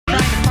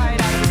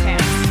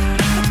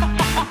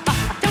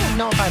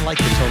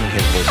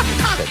face when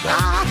you said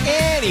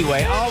that.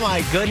 Anyway, oh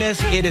my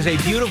goodness, it is a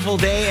beautiful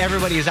day.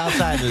 Everybody is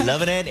outside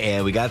loving it,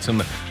 and we got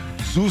some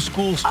Zoo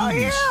School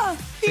students. Oh, yeah.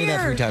 Say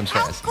that 3 times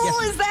fast. How cool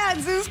is that,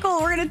 Zoo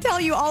School? We're going to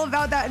tell you all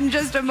about that in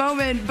just a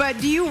moment. But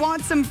do you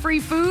want some free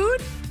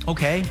food?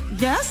 Okay.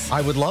 Yes?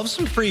 I would love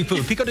some free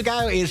food. Pico de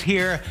Gallo is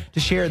here to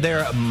share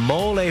their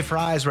mole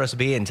fries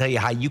recipe and tell you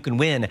how you can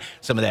win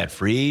some of that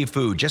free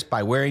food just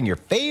by wearing your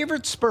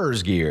favorite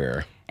Spurs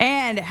gear.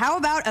 And how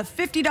about a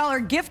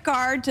 $50 gift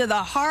card to the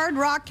Hard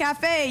Rock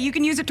Cafe? You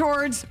can use it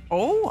towards,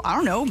 I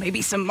don't know,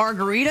 maybe some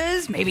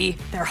margaritas, maybe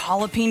their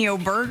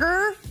jalapeno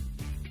burger.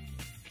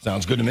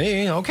 Sounds good to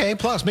me. Okay,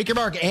 plus make your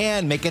mark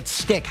and make it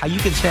stick. How you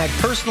can snag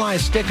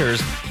personalized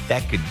stickers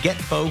that could get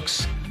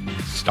folks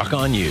stuck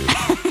on you.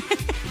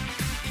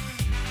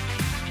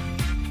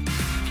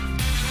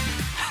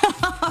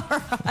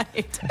 All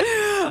right.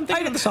 I'm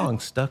thinking of the song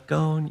Stuck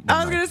On.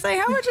 I was going to say,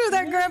 how much of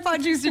that grandpa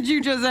juice did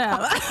you just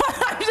have?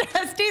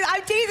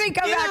 I'm teasing.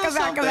 Come back. Just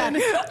All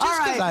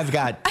right. because I've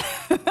got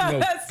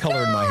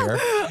color in my hair.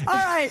 All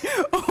right.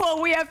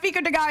 Well, we have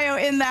Pico de Gallo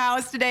in the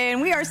house today,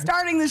 and we are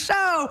starting the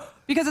show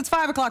because it's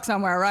 5 o'clock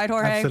somewhere, right,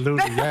 Jorge?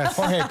 Absolutely, yes.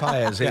 Jorge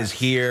Paez is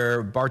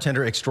here,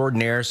 bartender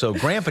extraordinaire. So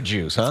Grandpa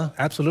Juice, huh?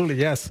 Absolutely,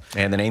 yes.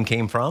 And the name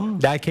came from?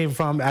 That came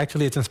from,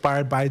 actually, it's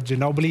inspired by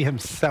Ginobili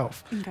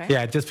himself. Okay.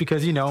 Yeah, just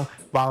because,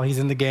 while he's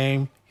in the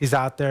game, he's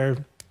out there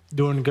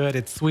doing good.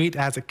 It's sweet,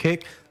 has a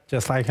kick,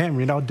 just like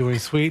him, doing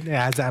sweet. It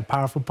has that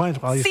powerful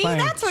punch while he's playing.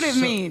 See, that's what it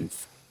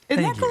means.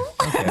 Isn't that cool?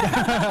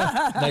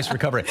 Okay. Nice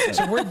recovery.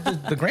 So where'd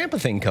the Grandpa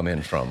thing come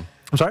in from?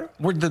 I'm sorry?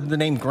 Where'd the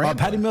name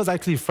Grandpa? Patty Mills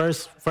actually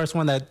first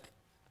one that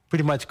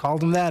pretty much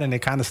called him that, and it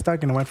kind of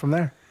stuck, and it went from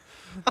there.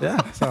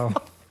 Yeah, so.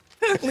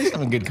 At least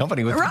I'm in good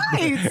company with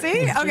Right,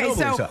 see? Okay,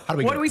 so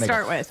what do we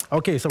start it? with?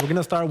 Okay, so we're going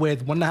to start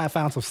with 1.5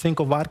 ounces of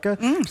Cinco vodka.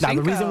 Now, Cinco.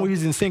 the reason we're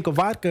using Cinco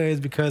vodka is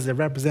because it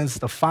represents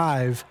the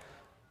 5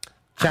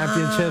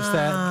 championships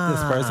that the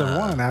Spurs have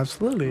won.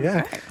 Absolutely,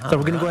 yeah. Okay. So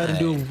we're going to go ahead and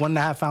do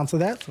 1.5 ounces of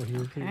that. So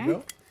here we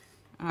go.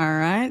 All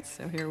right,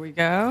 so here we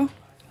go.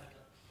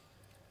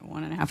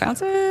 1.5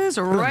 ounces,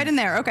 right in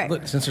there. Okay.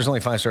 Look, since there's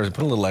only 5 stars,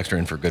 put a little extra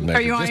in for good measure.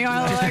 You want a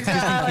little extra?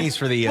 Just in case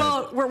for the.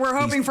 Well, we're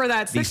hoping for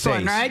that 6th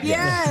one, right?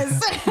 Yeah.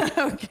 Yes.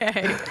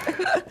 Okay.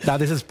 Now,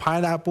 this is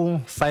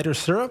pineapple cider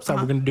syrup, so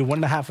we're going to do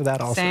 1.5 of that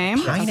also.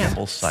 Same.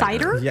 Pineapple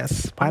cider.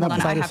 Yes, pineapple Hold on,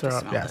 I cider have to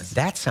syrup, smell yes. this.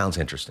 That sounds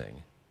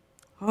interesting.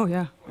 Oh,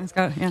 yeah. It's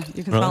got,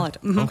 you can smell it.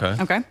 Mhm.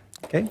 Okay. Okay.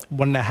 Okay,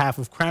 1.5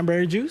 of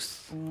cranberry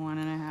juice.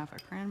 1.5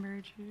 of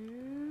cranberry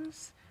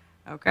juice.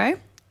 Okay.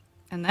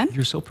 And then?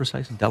 You're so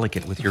precise and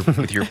delicate with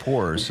your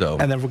pores. So.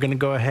 And then we're going to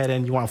go ahead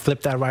and you want to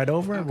flip that right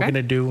over. Okay. We're going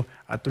to do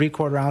a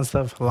 3/4 ounce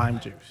of lime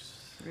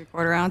juice.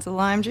 3/4 ounce of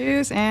lime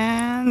juice,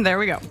 and there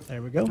we go.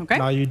 There we go. Okay.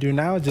 All you do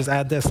now is just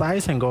add this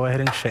ice and go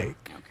ahead and shake.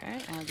 Okay,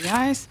 add the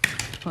ice,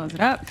 close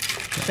it up.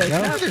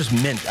 Whenever there's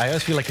mint, I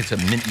always feel like it's a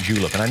mint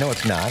julep, and I know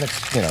it's not.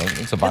 It's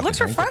it's a vodka. It looks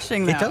drink, but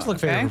refreshing, though. It does look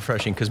very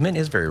refreshing because mint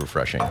is very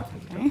refreshing.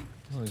 Okay.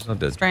 It's not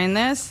good. Strain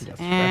this,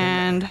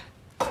 and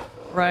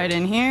right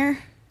in here.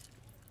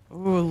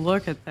 Ooh,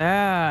 look at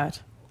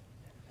that.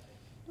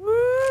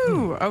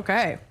 Woo,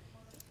 okay.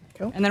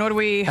 Go. And then what do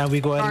we And we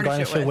go ahead and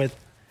garnish garnish it with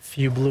a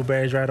few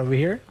blueberries right over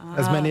here.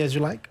 As many as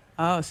you like.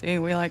 Oh, see,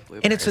 we like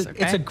blueberries. And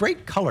it's a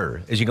great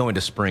color as you go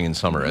into spring and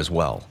summer as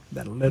well.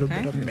 That little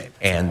bit of mint.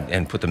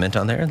 And put the mint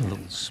on there, and a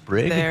little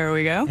sprig. There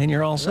we go. And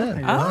you're all set.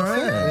 Oh, All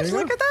right.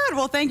 look at that.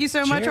 Well, thank you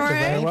so much,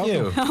 Jorge. Thank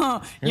you.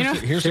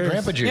 Here's the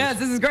Grandpa juice. Yes,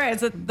 this is great.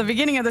 It's at the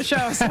beginning of the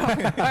show, so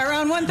by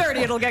around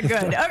 1:30 it'll get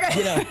good.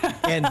 Okay.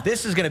 And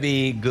this is going to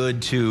be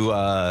good to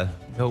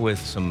go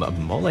with some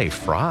mole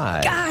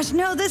fry. Gosh,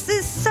 no, this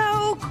is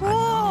so cool.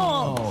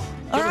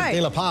 All right.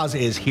 De La Paz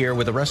is here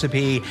with a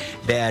recipe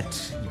that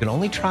you can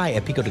only try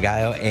at Pico de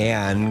Gallo,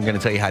 and I'm going to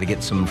tell you how to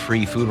get some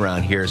free food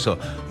around here. So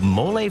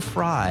mole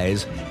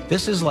fries,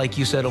 this is like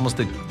you said, almost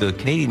the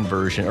Canadian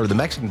version or the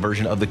Mexican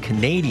version of the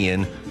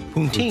Canadian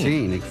poutine.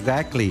 Poutine,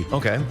 exactly.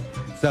 Okay.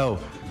 So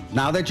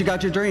now that you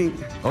got your drink,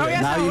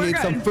 now you need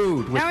some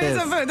food with now we this.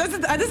 need some food.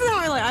 This is how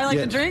I like. I like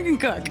to drink and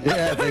cook.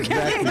 Yeah,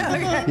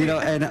 exactly.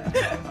 Okay.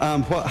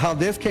 And how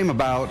this came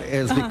about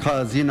is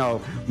because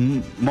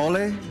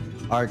mole,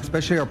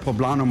 especially our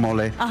poblano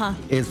mole,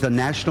 is the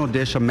national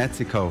dish of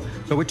Mexico.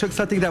 So we took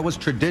something that was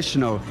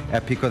traditional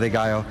at Pico de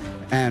Gallo,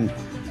 and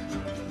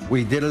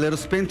we did a little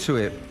spin to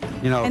it.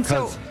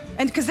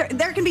 Because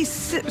there can be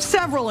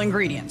several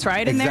ingredients,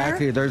 right, in there?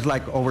 Exactly. There's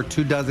like over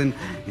 24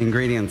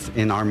 ingredients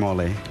in our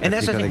mole. And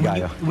that's the thing,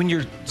 when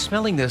you're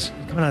smelling this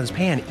coming out of this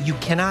pan, you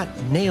cannot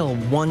nail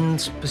one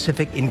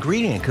specific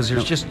ingredient because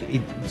there's just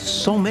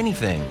so many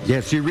things.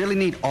 Yes, you really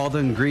need all the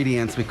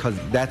ingredients because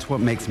that's what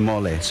makes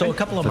mole. So a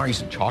couple of them, are you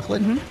said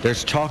chocolate?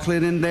 There's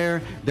chocolate in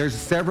there. There's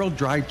several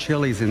dried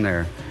chilies in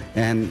there.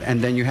 And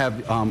then you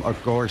have,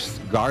 of course,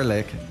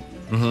 garlic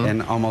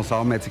in almost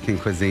all Mexican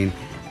cuisine,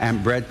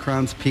 and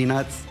breadcrumbs,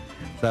 peanuts.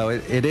 So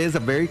it is a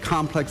very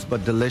complex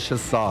but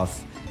delicious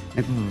sauce.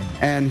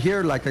 And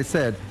here, like I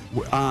said,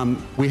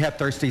 we have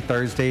Thirsty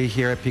Thursday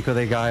here at Pico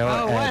de Gallo.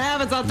 Oh, what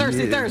happens on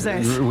Thirsty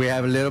Thursdays? We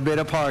have a little bit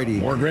of party.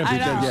 More Grimpy.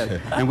 Yeah,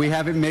 and we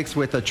have it mixed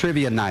with a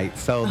trivia night.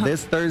 So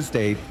this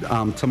Thursday,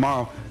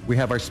 tomorrow, we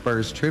have our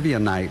Spurs trivia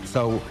night.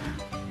 So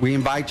we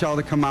invite y'all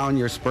to come out in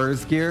your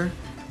Spurs gear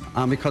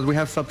because we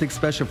have something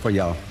special for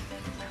y'all.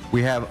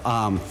 We have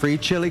free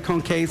chili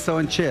con queso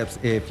and chips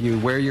if you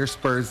wear your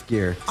Spurs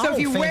gear. So if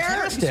you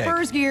fantastic. wear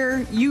Spurs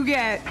gear, you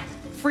get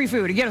free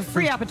food. You get a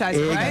free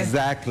appetizer, right?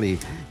 Exactly.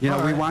 You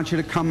know, we want you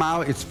to come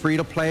out. It's free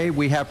to play.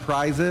 We have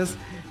prizes.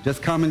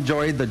 Just come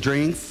enjoy the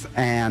drinks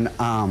and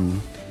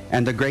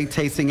the great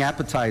tasting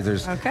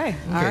appetizers. Okay.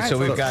 All right. So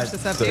we've got push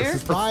this up the here.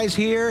 fries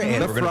here,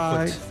 and The we're going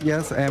fries, to put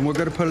yes, and we're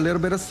going to put a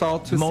little bit of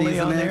salt to mole season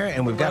on it. there,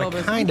 and we've got to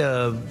Little bit. kind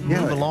of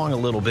move along a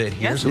little bit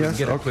here, so we can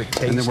get a quick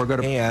taste. And then we're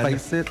going to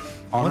place it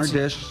on our once-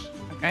 dish.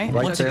 Okay.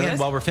 Right Once there. again,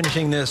 while we're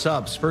finishing this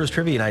up, Spurs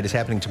Trivia Night is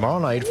happening tomorrow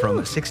night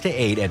from 6 to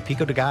 8 at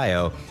Pico de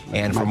Gallo.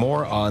 And for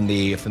more on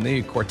the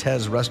Familia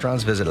Cortez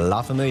restaurants, visit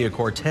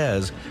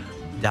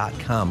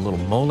LaFamiliaCortez.com. Little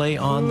mole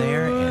on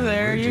there. Ooh, And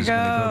there we're you just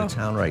gonna go. go to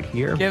town right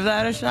here. Give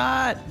that a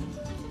shot.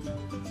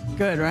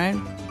 Good, right?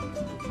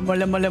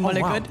 Mole, mole,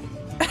 mole, wow. good.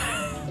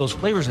 Those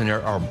flavors in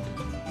there are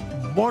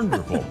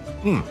wonderful.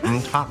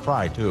 And hot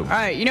fry, too. All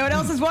right, you know what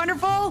else is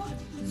wonderful?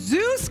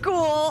 Zoo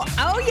School.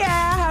 Oh,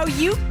 yeah, how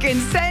you can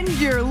send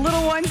your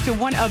little ones to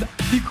one of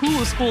the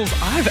coolest schools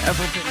I've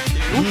ever been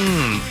to.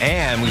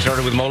 And we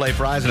started with mole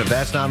fries, and if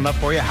that's not enough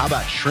for you, how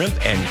about shrimp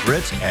and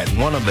grits at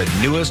one of the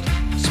newest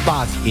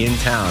spots in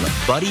town,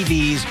 Buddy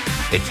V's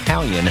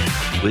Italian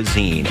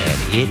Cuisine,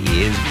 and it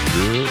is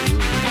good.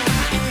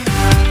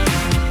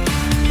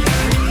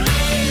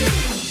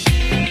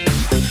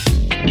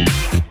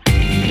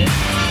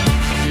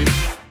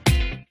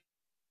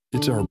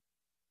 It's our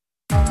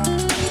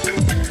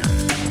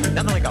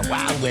Nothing like a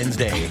Wild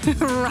Wednesday.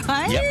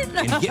 Right? Yep.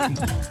 And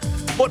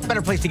what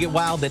better place to get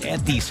wild than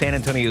at the San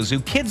Antonio Zoo?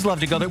 Kids love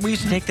to go there. We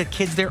used to take the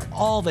kids there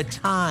all the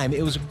time.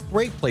 It was a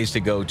great place to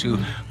go to.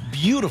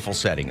 Beautiful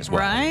setting as well.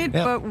 Right?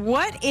 Yep. But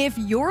what if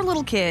your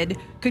little kid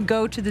could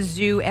go to the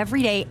zoo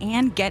every day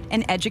and get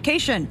an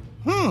education?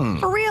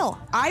 For real.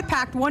 I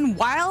packed one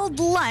wild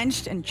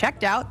lunch and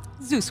checked out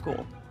Zoo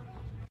School.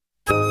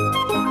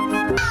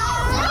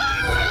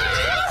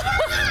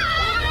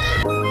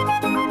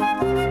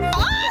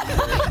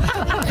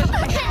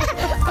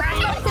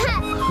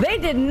 They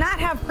did not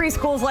have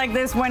preschools like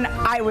this when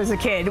I was a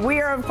kid.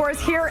 We are, of course,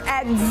 here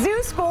at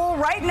Zoo School,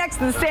 right next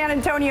to the San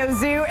Antonio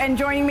Zoo, and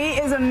joining me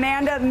is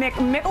Amanda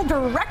McMickle,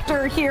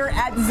 director here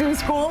at Zoo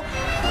School.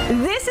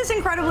 This is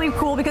incredibly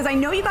cool because I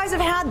know you guys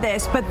have had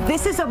this, but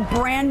this is a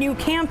brand new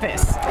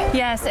campus.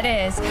 Yes, it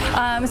is.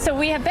 So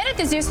we have been at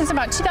the zoo since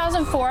about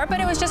 2004, but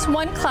it was just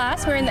one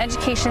class. We're in the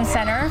Education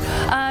Center.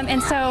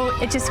 And so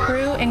it just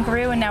grew and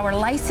grew, and now we're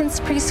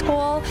licensed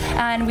preschool,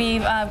 and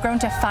we've grown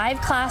to 5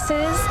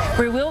 classes.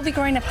 We will be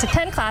growing up to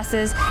 10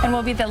 classes, and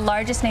we'll be the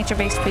largest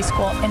nature-based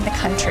preschool in the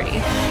country.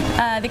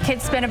 The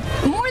kids spend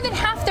more than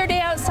half their day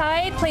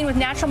outside playing with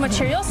natural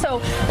materials,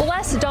 so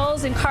less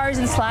dolls and cars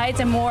and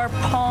slides and more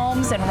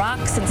palms and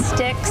rocks and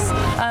sticks,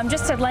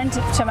 just to lend to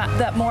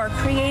that more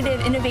creative,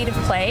 innovative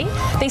play.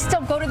 They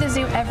still go to the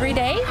zoo every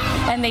day,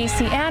 and they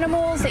see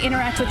animals, they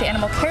interact with the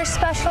animal care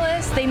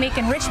specialists, they make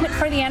enrichment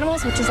for the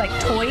animals, which is like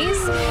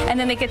toys, and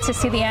then they get to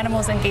see the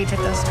animals engage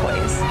with those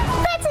toys.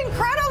 That's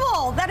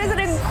incredible. That is an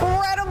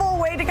incredible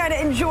way to kind of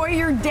enjoy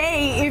your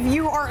day if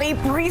you are a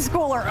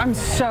preschooler. I'm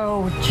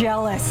so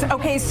jealous.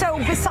 Okay, so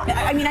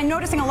I'm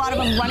noticing a lot of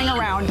them running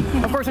around,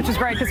 of course, which is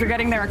great because they're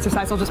getting their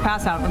exercise. They'll just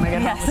pass out when they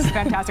get home. This is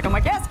fantastic. I'm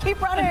like, yes, keep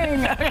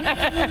running.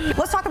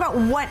 Let's talk about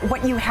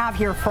what you have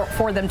here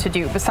for them to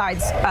do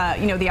besides,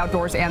 the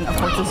outdoors and, of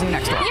course, the zoo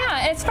next door.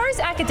 Yeah, as far as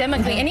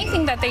academically,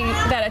 anything that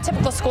a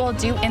typical school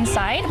do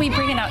inside, we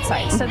bring it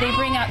outside. So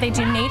they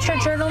do nature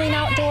journaling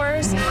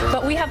outdoors,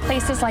 but we have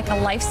places like a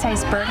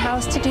life-size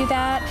birdhouse to do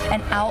that,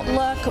 an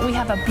outlook. We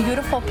have a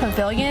beautiful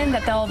pavilion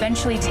that they'll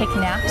eventually take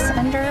naps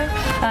under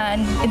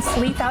and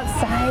sleep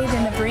outside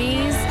in the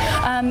breeze.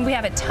 We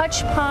have a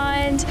touch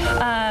pond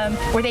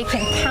where they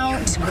can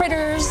count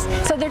critters.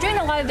 So they're doing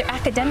a lot of their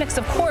academics,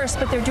 of course,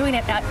 but they're doing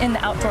it in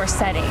the outdoor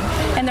setting.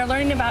 And they're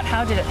learning about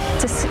how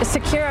to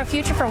secure a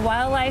future for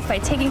wildlife by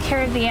taking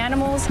care of the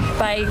animals,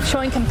 by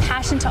showing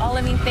compassion to all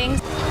living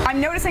things. I'm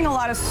noticing a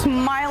lot of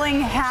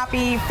smiling,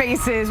 happy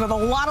faces with a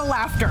lot of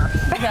laughter.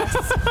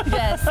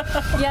 Yes.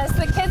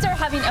 The kids are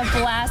having a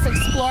blast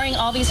exploring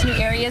all these new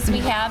areas we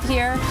have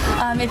here.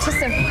 It's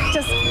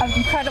just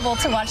incredible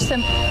to watch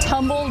them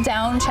tumble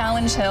down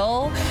Challenge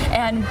Hill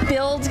and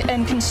build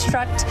and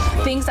construct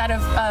things out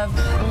of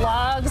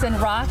logs and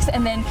rocks,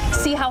 and then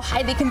see how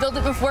high they can build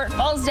it before it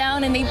falls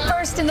down, and they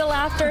burst into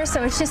laughter.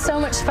 So it's just so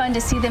much fun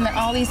to see them in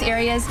all these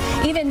areas,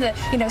 even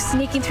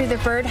sneaking through the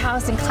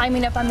birdhouse and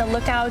climbing up on the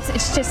lookouts.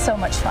 It's just so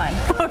much fun.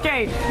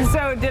 Okay,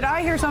 so did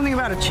I hear something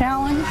about a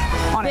challenge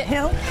on a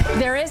hill?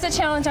 There is a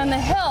challenge on the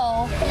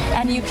hill,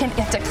 and you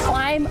have to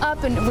climb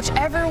up in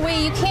whichever way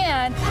way you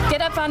can,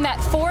 get up on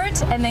that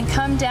fort and then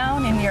come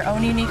down in your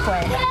own unique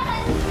way.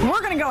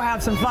 We're gonna go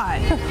have some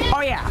fun.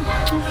 Oh yeah.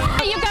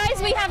 Hey, you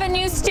guys, we have a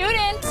new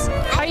student.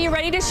 Are you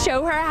ready to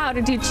show her how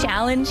to do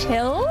Challenge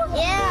Hill?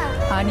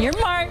 Yeah. On your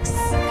marks,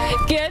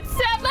 get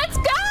set, let's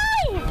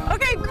go!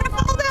 Okay, we're gonna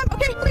follow them.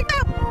 Okay, here we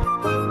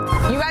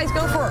go. You guys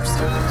go first.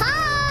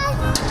 Hi.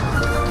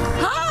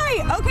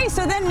 Hi. Okay,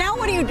 so then now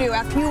what do you do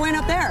after you went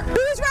up there?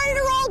 Who's ready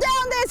to roll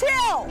down this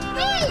hill?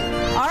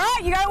 Me. All right,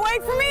 you gotta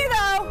wait for me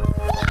though.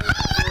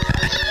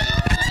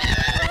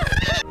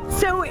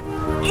 So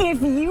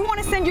if you want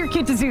to send your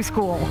kid to zoo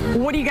school,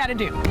 what do you got to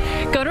do?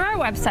 Go to our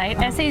website,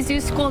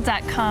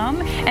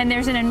 sazooschool.com, and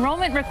there's an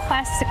enrollment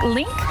request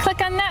link. Click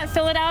on that,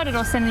 fill it out.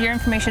 It'll send your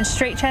information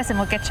straight to us, and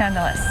we'll get you on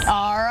the list.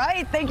 All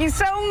right, thank you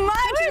so much.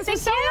 Sure, This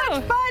was thank so you.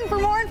 much fun. For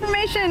more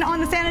information on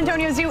the San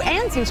Antonio Zoo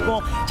and Zoo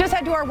School, just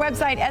head to our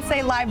website,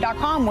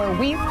 salive.com, where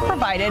we've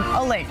provided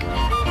a link.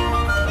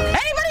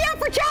 Anybody up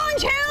for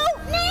Challenge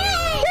Hill? Me.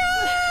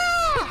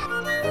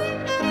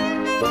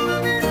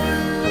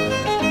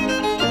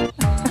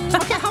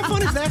 How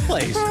fun is that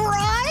place?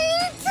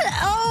 Right?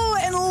 Oh,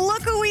 and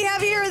look who we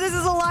have here. This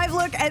is a live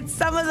look at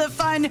some of the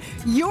fun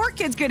your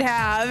kids could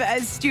have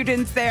as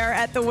students there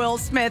at the Will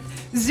Smith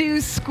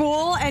Zoo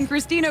School. And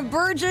Christina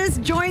Burgess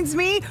joins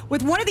me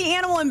with one of the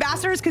animal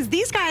ambassadors, because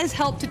these guys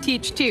help to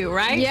teach too,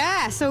 right?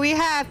 Yeah, so we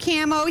have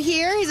Camo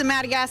here. He's a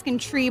Madagascan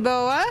tree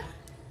boa.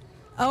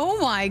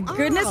 Oh my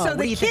goodness. Oh, so what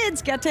do the you think?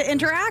 kids get to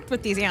interact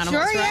with these animals,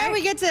 Sure, yeah,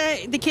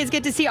 right? the kids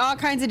get to see all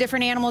kinds of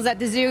different animals at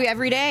the zoo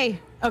every day.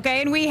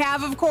 Okay, and we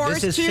have, of course,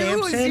 This is two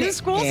Samson, Zoo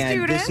School and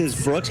students. this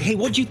is Brooks. Hey,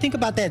 what'd you think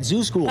about that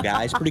zoo school,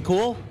 guys? Pretty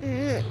cool?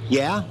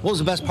 Yeah? What was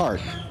the best part?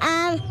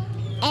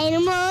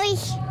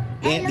 Animals.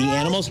 And the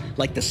animals,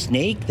 like the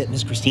snake that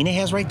Miss Christina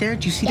has right there.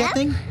 Did you see that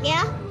thing?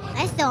 Yeah.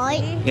 I saw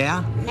it.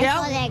 Yeah? I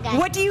saw that guy.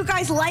 What do you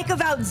guys like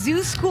about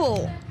Zoo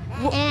School?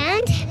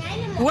 And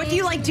What do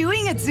you like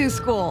doing at Zoo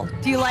School?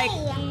 Do you like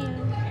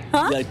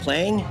You like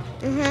playing?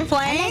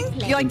 playing?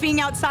 Do you like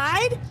being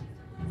outside?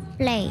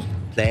 play.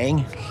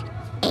 Playing?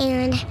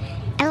 And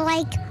I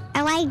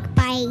like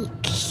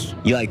bikes.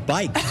 You like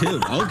bikes too?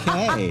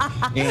 Okay.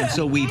 And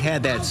so we've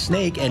had that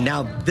snake, and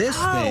now this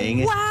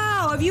thing. Oh,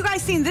 wow. Have you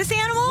guys seen this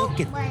animal? Look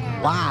at,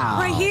 wow.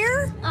 Right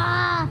here?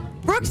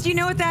 Brooks, do you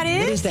know what that What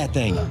is? is that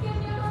thing?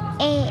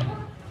 A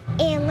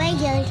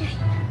lizard.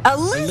 A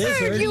lizard.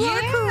 lizard? You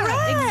are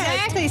correct.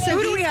 Exactly. So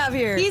who do we have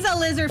here? He's a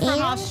lizard from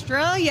Yeah.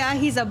 Australia.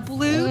 He's a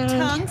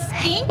blue-tongued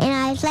skink. And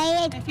I play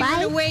with If you were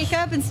to bikes. wake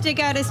up and stick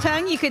out his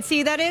tongue, you could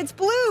see that it's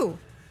blue.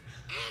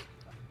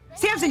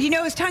 Samson, do you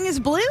know his tongue is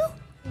blue?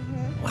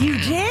 You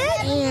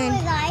did?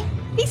 And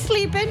He's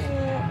sleeping.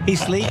 He's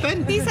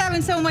sleeping? He's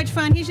having so much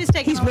fun. He's just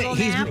taking a little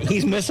nap.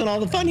 He's missing all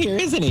the fun here,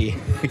 isn't he?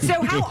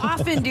 So how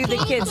often do the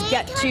kids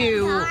get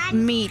to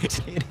meet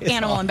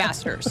animal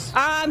ambassadors?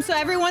 So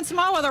every once in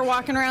a while, while they're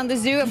walking around the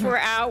zoo, if we're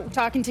out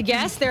talking to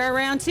guests, they're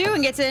around too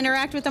and get to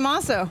interact with them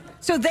also.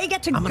 So they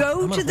get to I'm gonna go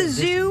hold to the this.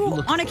 You zoo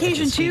look on at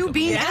occasion this. too,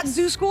 being Yes. at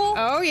Zoo School?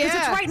 Oh, yeah. Because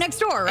it's right next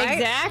door, right?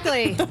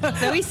 Exactly.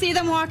 So we see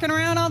them walking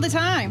around all the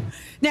time.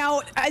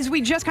 Now, as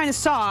we just kind of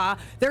saw,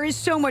 there is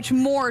so much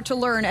more to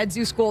learn at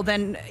Zoo School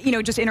than, you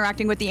know, just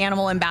interacting with the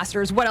animal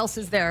ambassadors. What else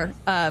is there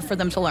for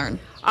them to learn?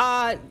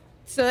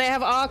 So they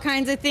have all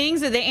kinds of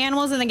things with the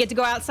animals, and they get to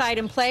go outside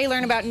and play,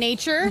 learn about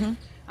nature,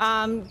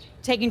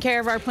 taking care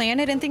of our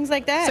planet and things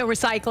like that. So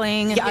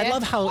recycling. Yeah, I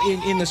love how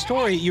in the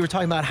story you were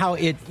talking about how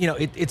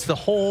it's the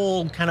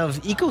whole kind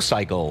of eco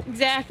cycle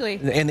Exactly.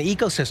 and the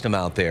ecosystem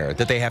out there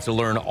that they have to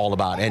learn all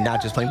about, and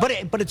not just playing.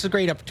 But it's a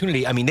great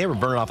opportunity. I mean, they were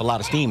burning off a lot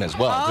of steam as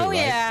well. Oh, too, right?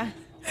 yeah.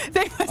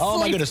 They must Oh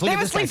my sleep- goodness! Look they at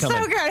must this guy sleep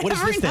coming. so good What is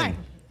every this thing? night.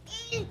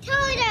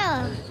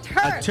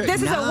 turtle.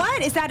 This is a no.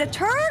 what? Is that a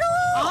turtle?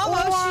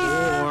 Almost.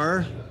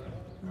 Or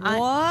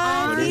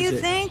What do is you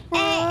it? think,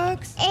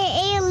 Brooks?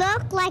 It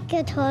looked like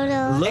a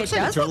turtle. looks It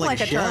does look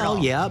like a shell. turtle.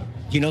 Yep.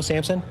 Do you know,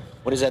 Samson?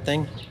 What is that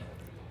thing?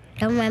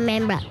 Don't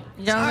remember.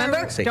 You don't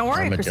remember? Say Don't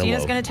worry, armadillo.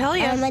 Christina's going to tell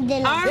you.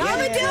 Armadillo.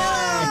 Armadillo!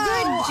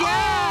 Good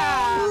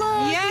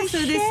job. Yeah, so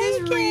this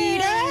is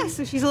Rita.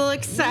 So she's a little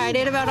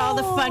excited about all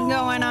the fun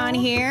going on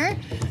here.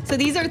 So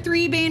these are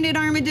 3-banded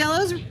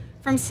armadillos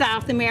from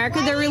South America.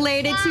 They're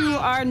related to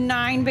our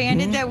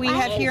 9-banded that we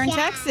have here in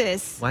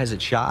Texas. Why is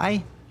it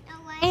shy?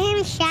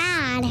 I'm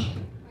sad.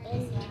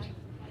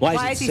 Why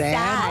Why is is he it sad?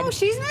 sad? Oh,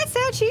 she's not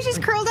sad. She's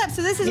just curled up.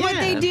 So this is what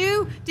they Yeah.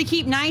 do to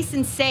keep nice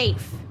and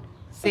safe.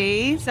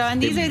 See? So,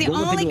 and these They are the roll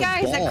up only into a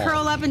guys that ball.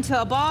 curl up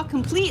into a ball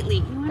completely.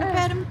 You want to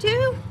pet him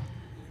too?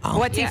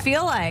 What's he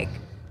feel like?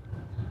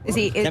 Is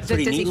he? That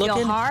pretty does he neat feel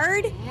looking?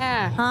 hard?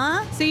 Yeah.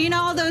 Huh? So you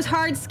know all those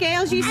hard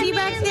scales you see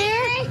back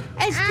there?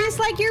 It's just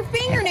like your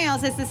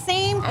fingernails. It's the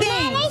same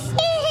thing.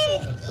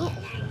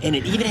 And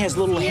it even has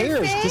little See your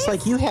hairs, face? just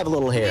like you have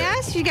little hair.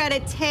 Yes, you got a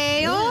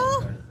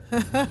tail.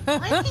 What's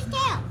his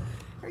tail?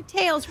 Her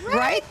tail's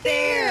right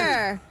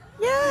there.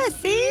 Yeah,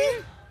 see?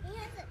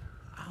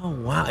 Oh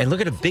wow! And look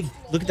at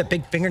the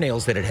big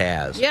fingernails that it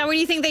has. Yeah, what do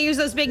you think they use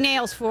those big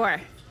nails for?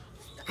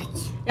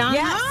 Yes,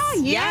 Yeah,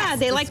 yes.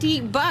 they like to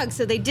eat bugs,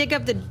 so they dig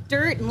up the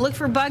dirt and look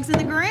for bugs in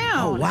the Oh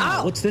ground.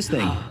 wow! What's this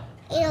thing?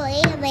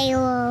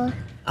 Available.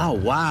 Oh,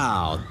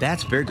 wow.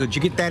 That's very good. Did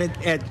you get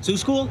that at zoo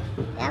school?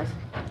 Yep.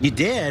 You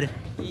did?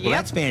 Well,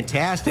 that's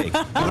fantastic.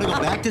 You want to go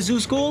back to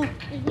zoo school?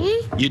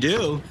 Mm-hmm. You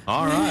do?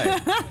 All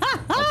right.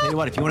 I'll tell you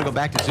what, if you want to go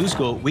back to zoo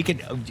school, we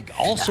could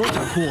all sorts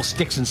of cool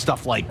sticks and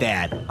stuff like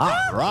that.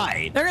 All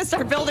right. They're going to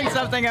start building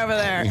something over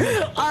there.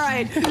 All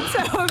right.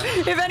 So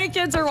if any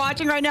kids are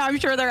watching right now, I'm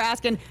sure they're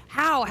asking,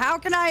 how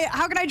can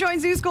I join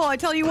Zoo School? I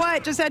tell you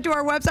what, just head to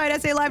our website,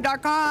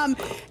 salive.com.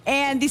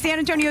 And the San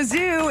Antonio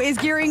Zoo is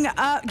gearing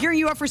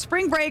you up for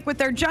spring break with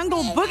their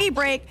Jungle Boogie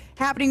Break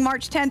happening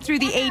March 10th through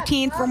the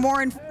 18th. For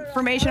more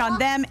information on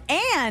them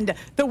and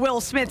the Will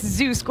Smith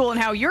Zoo School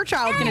and how your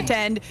child can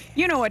attend,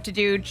 you know what to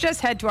do.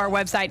 Just head to our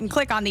website and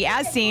click on the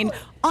As Seen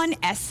on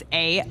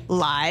SA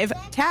Live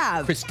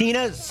tab.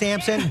 Christina,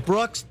 Samson,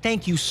 Brooks,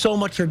 thank you so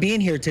much for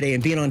being here today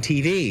and being on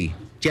TV.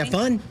 Did you have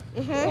fun?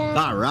 Mm-hmm.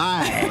 All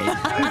right.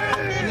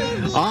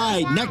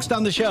 All right, next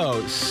on the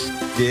show,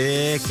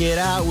 stick it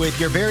out with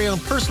your very own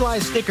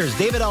personalized stickers.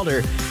 David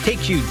Elder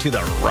takes you to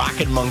the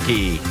Rockin'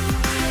 Monkey.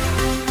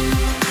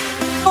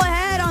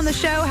 On the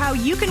show, how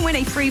you can win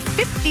a free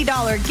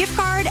 $50 gift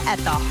card at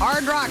the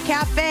Hard Rock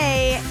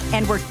Cafe.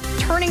 And we're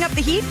turning up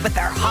the heat with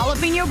our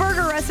jalapeno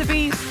burger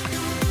recipe.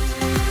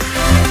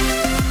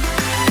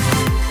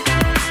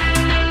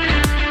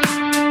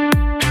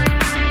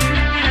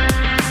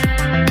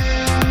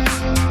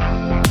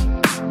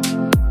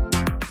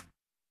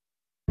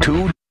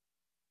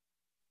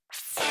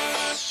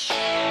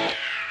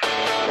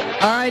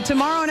 All right,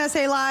 tomorrow on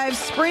SA Live,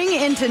 spring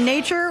into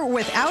nature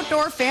with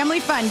outdoor family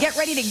fun. Get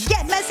ready to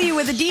get messy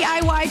with a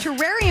DIY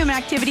terrarium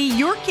activity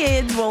your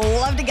kids will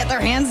love to get their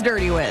hands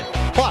dirty with.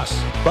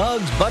 Plus,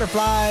 bugs,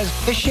 butterflies,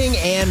 fishing,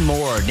 and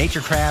more.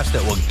 Nature crafts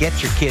that will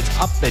get your kids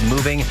up and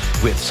moving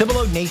with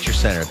Cibolo Nature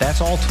Center.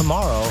 That's all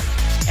tomorrow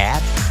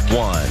at 1.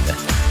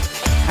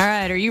 All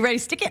right, are you ready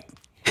to stick it?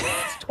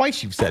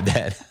 Twice you've said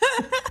that.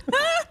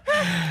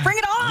 Bring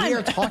it on. We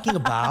are talking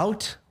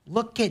about...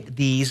 Look at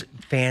these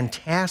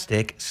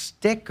fantastic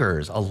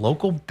stickers, a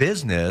local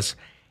business,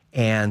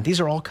 and these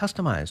are all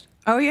customized.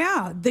 Oh,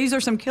 yeah. These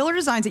are some killer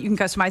designs that you can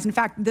customize. In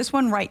fact, this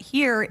one right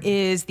here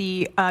is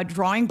the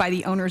drawing by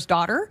the owner's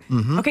daughter.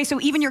 Mm-hmm. Okay,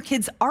 so even your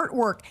kid's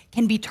artwork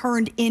can be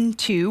turned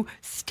into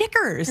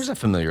stickers. Here's a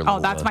familiar logo. Oh,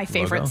 that's my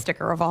favorite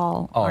sticker of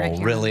all. Oh,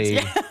 really?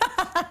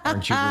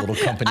 Aren't you the little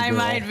company girl? I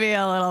might be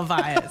a little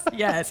biased,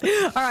 yes.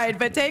 All right,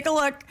 but take a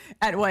look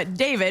at what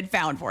David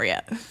found for you.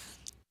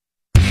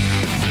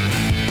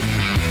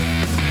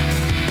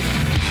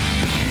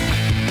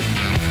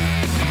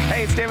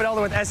 Hey, it's David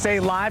Elder with SA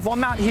Live. Well,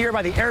 I'm out here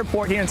by the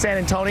airport here in San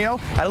Antonio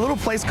at a little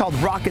place called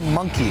Rockin'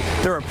 Monkey.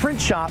 They're a print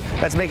shop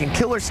that's making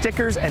killer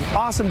stickers and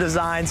awesome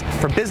designs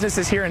for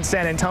businesses here in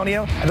San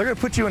Antonio, and they're going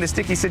to put you in a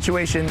sticky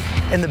situation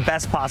in the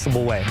best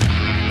possible way.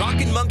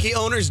 Rockin' Monkey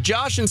owners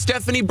Josh and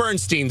Stephanie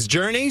Bernstein's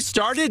journey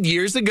started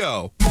years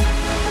ago.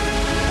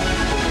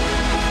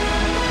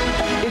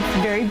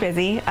 It's very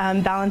busy,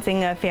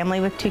 balancing a family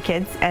with 2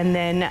 kids and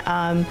then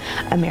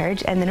a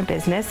marriage and then a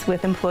business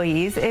with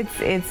employees.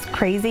 It's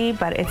crazy,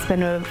 but it's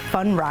been a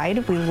fun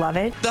ride. We love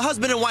it. The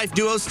husband and wife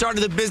duo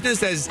started the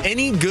business as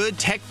any good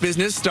tech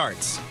business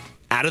starts,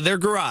 out of their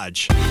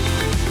garage.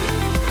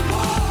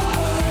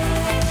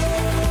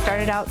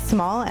 Started out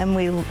small and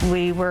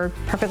we were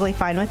perfectly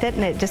fine with it,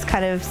 and it just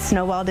kind of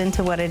snowballed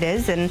into what it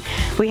is, and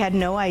we had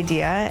no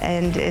idea,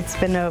 and it's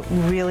been a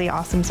really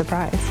awesome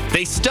surprise.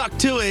 They stuck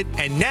to it,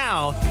 and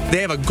now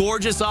they have a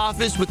gorgeous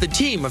office with a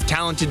team of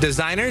talented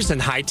designers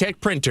and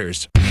high-tech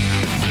printers.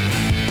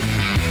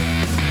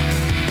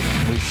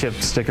 We ship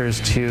stickers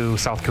to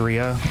South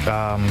Korea.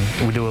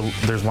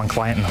 There's one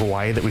client in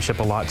Hawaii that we ship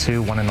a lot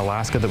to, one in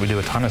Alaska that we do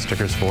a ton of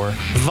stickers for.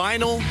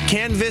 Vinyl,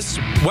 canvas,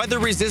 weather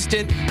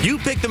resistant, you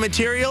pick the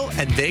material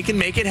and they can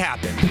make it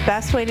happen. The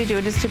best way to do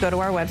it is to go to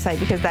our website,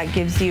 because that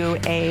gives you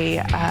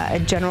a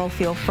general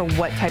feel for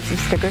what types of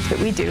stickers that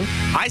we do.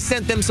 I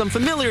sent them some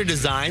familiar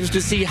designs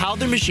to see how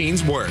their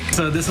machines work.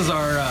 So this is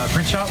our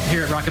print shop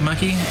here at Rockin'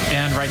 Monkey,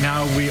 and right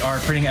now we are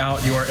printing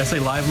out your SA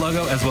Live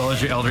logo as well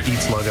as your Elder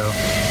Eats logo.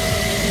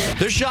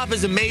 Their shop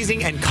is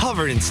amazing and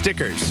covered in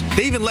stickers.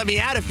 They even let me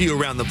add a few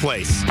around the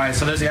place. All right,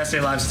 so there's the SA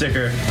Live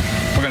sticker.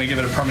 We're gonna give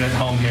it a permanent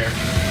home here.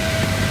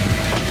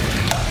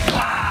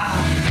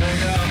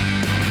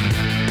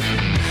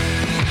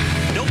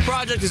 No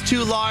project is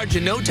too large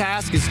and no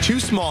task is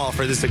too small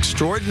for this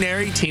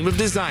extraordinary team of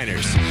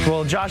designers.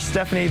 Well, Josh,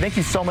 Stephanie, thank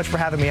you so much for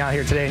having me out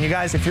here today. And you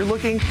guys, if you're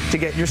looking to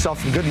get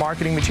yourself some good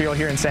marketing material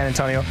here in San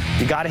Antonio,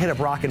 you got to hit up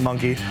Rockin'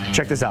 Monkey.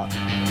 Check this out.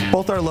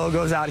 Both our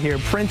logos out here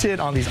printed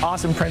on these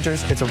awesome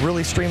printers. It's a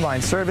really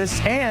streamlined service,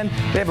 and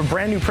they have a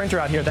brand new printer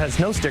out here that has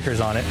no stickers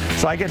on it.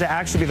 So I get to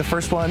actually be the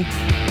first one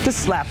to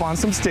slap on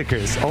some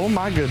stickers. Oh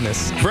my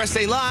goodness. For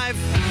SA Live,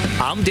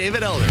 I'm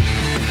David Elder.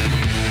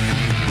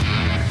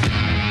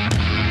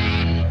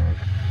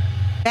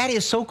 That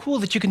is so cool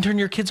that you can turn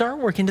your kids'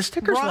 artwork into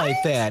stickers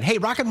like that. Hey,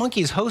 Rocket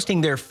Monkey is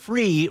hosting their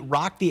free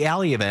Rock the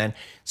Alley event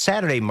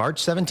Saturday,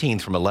 March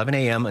 17th from 11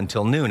 a.m.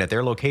 until noon at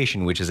their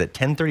location, which is at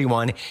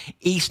 1031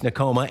 East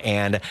Nakoma.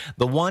 And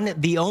the one,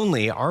 the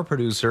only, our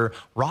producer,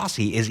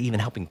 Rossi, is even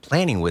helping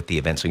planning with the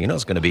event. So you know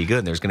it's going to be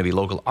good. There's going to be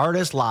local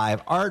artists,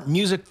 live art,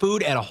 music,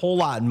 food, and a whole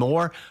lot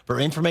more. For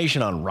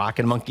information on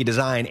Rocket Monkey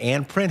Design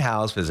and Print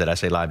House, visit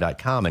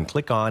SALive.com and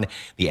click on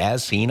the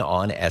As Seen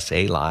on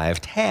SA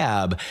Live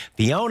tab.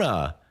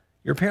 Fiona,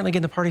 you're apparently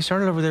getting the party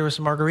started over there with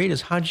some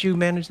margaritas. How'd you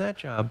manage that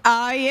job?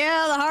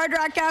 Yeah, the Hard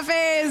Rock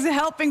Cafe is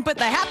helping put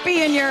the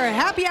happy in your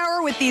happy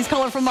hour with these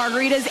colorful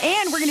margaritas.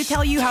 And we're going to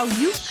tell you how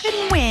you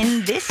can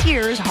win this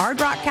year's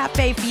Hard Rock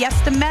Cafe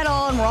Fiesta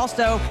Medal. And we're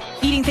also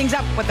heating things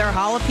up with their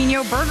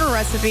jalapeno burger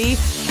recipe.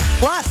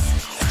 Plus,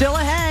 still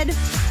ahead,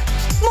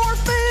 more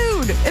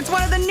food. It's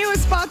one of the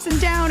newest spots in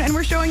town, and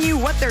we're showing you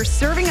what they're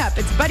serving up.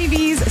 It's Buddy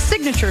V's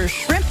signature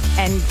shrimp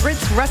and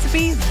grits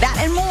recipe. That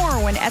and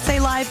more when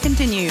SA Live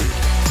continues.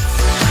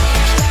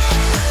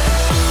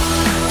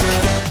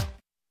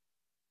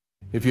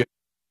 If you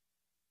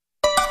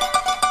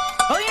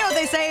Well, you know what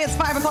they say, it's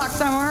 5 o'clock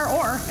somewhere,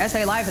 or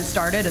SA Live has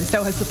started, and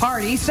so has the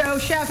party. So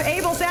Chef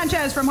Abel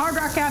Sanchez from Hard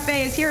Rock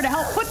Cafe is here to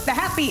help put the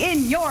happy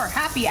in your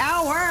happy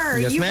hour.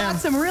 Yes, You've ma'am.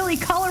 got some really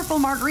colorful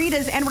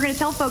margaritas, and we're going to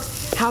tell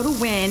folks how to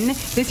win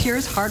this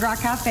year's Hard Rock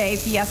Cafe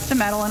Fiesta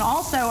Medal, and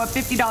also a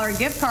 $50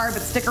 gift card.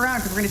 But stick around,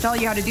 because we're going to tell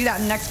you how to do that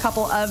in the next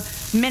couple of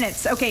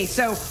minutes. Okay,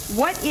 so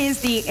what is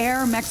the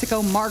Air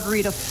Mexico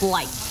Margarita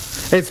Flight?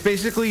 It's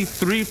basically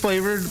 3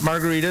 flavored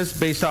margaritas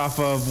based off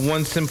of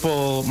one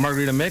simple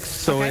margarita mix.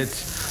 So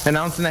it's 1.5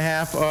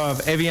 ounces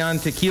of Evian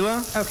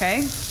tequila.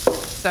 Okay,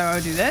 so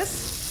do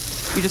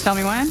this. You just tell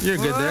me when. You're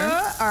good there.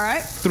 All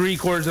right.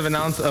 3/4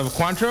 ounce of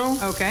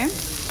Cointreau. Okay.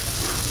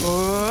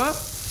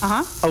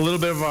 A little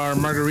bit of our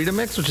margarita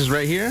mix, which is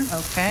right here.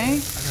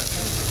 Okay.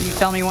 You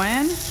tell me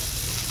when.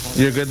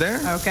 You're good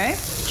there. Okay.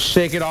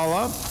 Shake it all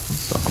up.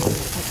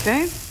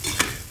 Okay.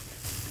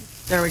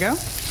 There we go.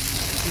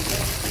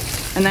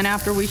 And then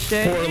after we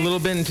shake, pour a little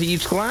bit into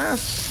each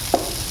glass.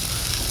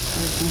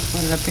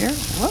 Put it up here.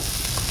 Whoop.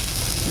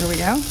 Here we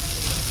go.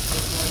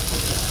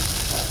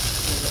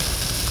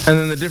 And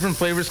then the different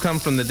flavors come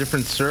from the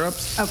different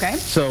syrups. Okay.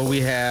 So we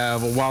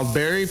have a wild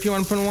berry if you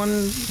want to put in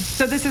one.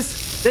 So this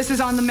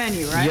is on the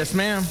menu, right? Yes,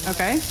 ma'am.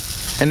 Okay.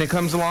 And it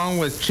comes along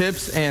with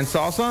chips and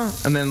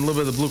salsa, and then a little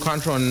bit of the blue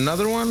Cointreau in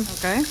another one.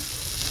 Okay.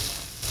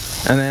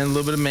 And then a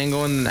little bit of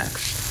mango in the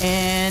next.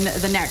 And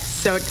the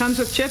next. So it comes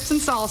with chips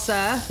and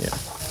salsa. Yeah.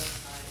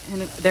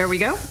 And there we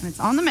go. And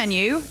it's on the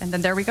menu. And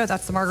then there we go.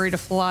 That's the margarita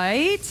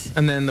flight.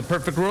 And then the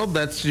perfect world,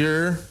 that's what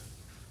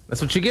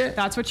you get.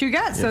 That's what you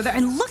get. So Yes.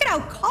 and look at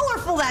how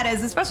colorful that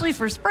is, especially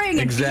for spring.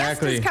 And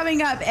Exactly. Fiesta's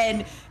coming up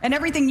and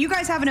everything. You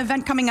guys have an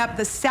event coming up,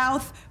 the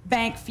South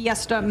Bank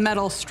Fiesta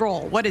Medal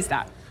Stroll. What is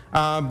that?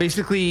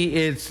 Basically,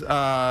 it's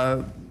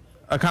a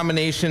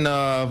combination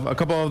of a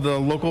couple of the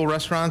local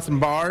restaurants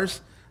and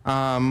bars,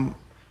 and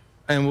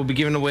we'll be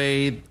giving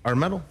away our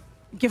medal.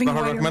 Giving The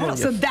Hard away Rock your medal.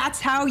 yes. So that's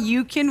how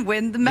you can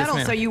win the medal.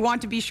 ma'am. So you want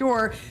to be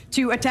sure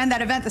to attend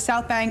that event, the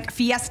South Bank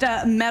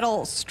Fiesta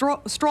Medal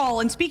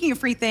Stroll. And speaking of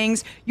free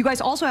things, you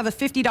guys also have a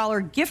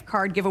 $50 gift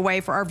card giveaway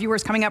for our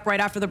viewers coming up right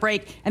after the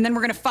break. And then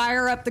we're going to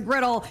fire up the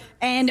griddle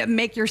and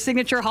make your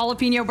signature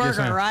jalapeno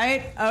burger, ma'am.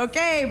 right?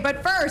 Okay,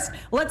 but first,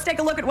 let's take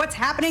a look at what's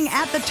happening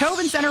at the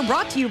Tobin Center,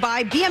 brought to you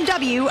by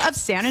BMW of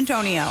San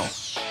Antonio.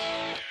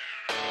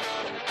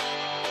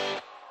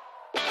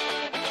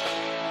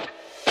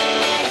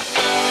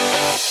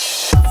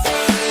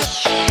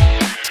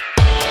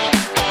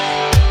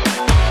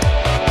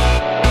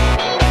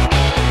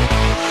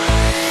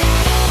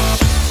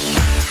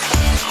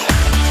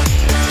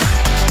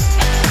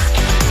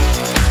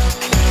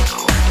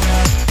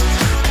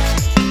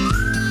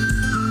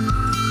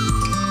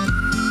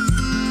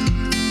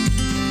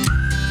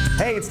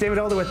 Hey, it's David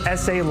Elder with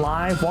SA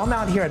Live. Well, I'm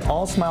out here at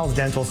All Smiles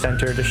Dental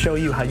Center to show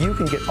you how you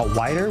can get a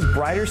whiter,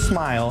 brighter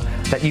smile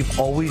that you've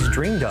always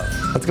dreamed of.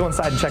 Let's go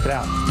inside and check it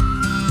out.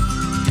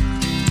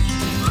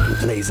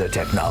 Laser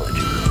technology.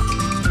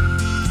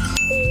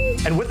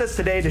 And with us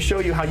today to show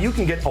you how you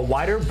can get a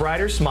whiter,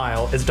 brighter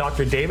smile is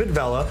Dr. David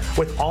Vela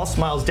with All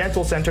Smiles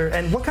Dental Center.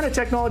 And what kind of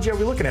technology are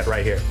we looking at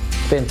right here?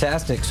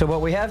 Fantastic. So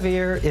what we have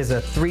here is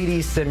a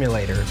 3D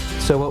simulator.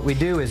 So what we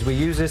do is we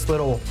use this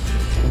little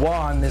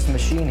wand, this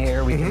machine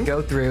here. We can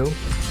go through,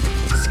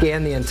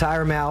 scan the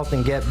entire mouth,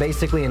 and get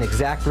basically an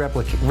exact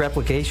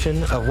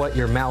replication of what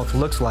your mouth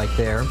looks like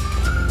there.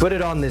 Put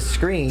it on this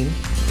screen,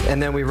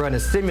 and then we run a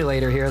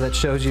simulator here that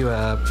shows you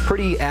a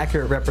pretty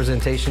accurate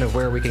representation of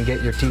where we can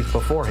get your teeth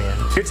beforehand.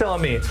 You're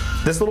telling me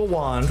this little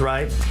wand,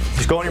 right?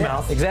 Just go in your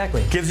mouth.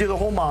 Exactly. Gives you the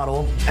whole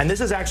model, and this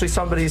is actually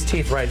somebody's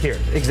teeth right here.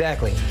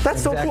 Exactly.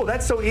 That's so cool.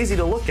 That's so easy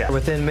to look at.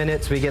 Within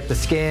minutes, we get the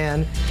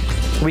scan.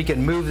 We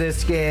can move this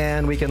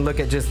scan. We can look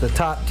at just the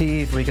top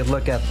teeth. We can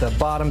look at the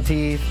bottom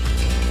teeth.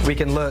 We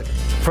can look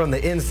from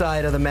the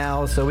inside of the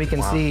mouth, so we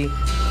can see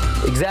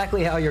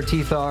exactly how your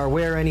teeth are,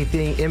 where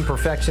anything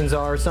imperfections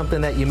are,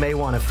 something that you may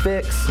want to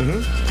fix,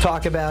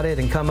 talk about it,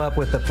 and come up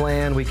with a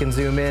plan. We can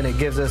zoom in. It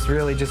gives us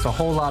really just a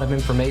whole lot of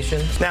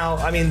information. Now,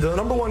 I mean, the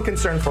number one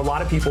concern for a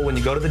lot of people when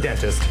you go to the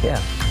dentist,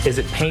 is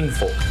it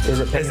painful?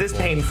 Is this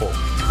painful?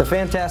 The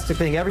fantastic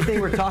thing,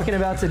 everything we're talking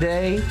about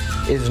today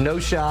is no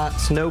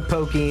shots, no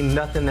poking,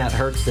 nothing that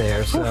hurts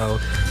there. So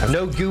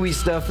no gooey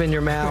stuff in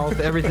your mouth.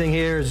 Everything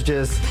here is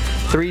just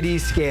 3D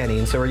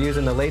scanning. So we're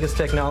using the latest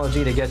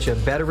technology to get you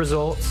better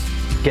results,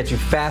 get you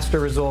faster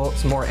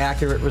results, more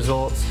accurate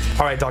results.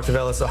 All right, Dr.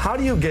 Vela, so how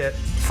do you get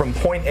from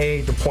point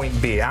A to point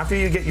B? After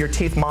you get your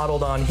teeth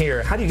modeled on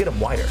here, how do you get them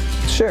whiter?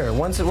 Sure.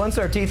 Once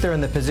our teeth are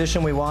in the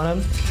position we want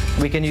them,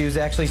 we can use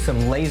actually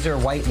some laser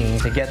whitening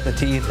to get the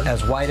teeth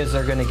as white as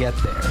they're going to get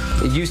there.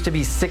 It used to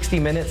be 60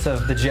 minutes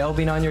of the gel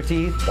being on your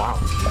teeth. Wow.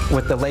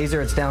 With the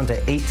laser, it's down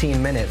to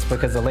 18 minutes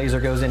because the laser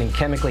goes in and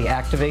chemically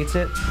activates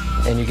it,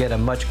 and you get a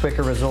much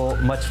quicker result,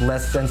 much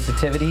less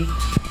sensitivity,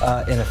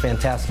 and a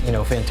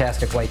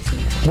fantastic white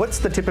teeth. What's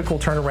the typical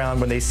turnaround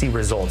when they see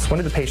results? When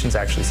do the patients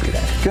actually see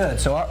that? Good.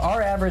 So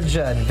our average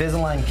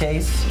Invisalign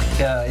case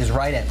is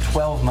right at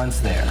 12 months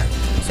there.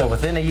 So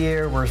within a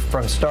year, we're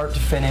from start to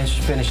finish,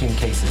 finishing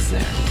cases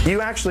there.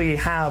 You actually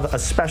have a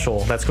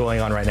special that's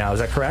going on right now, is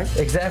that correct?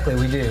 Exactly,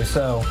 we do.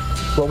 So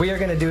what we are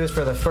going to do is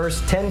for the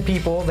first 10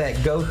 people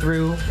that go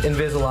through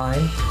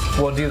Invisalign,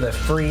 we'll do the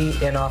free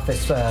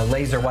in-office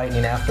laser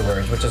whitening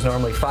afterwards, which is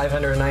normally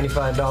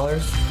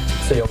 $595.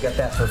 So you'll get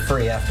that for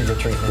free after your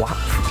treatment. Wow.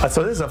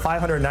 So this is a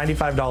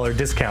 $595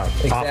 discount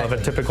off of a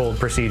typical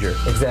procedure.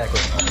 Exactly.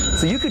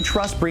 So you could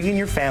trust bringing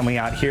your family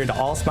out here to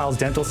All Smiles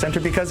Dental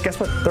Center because guess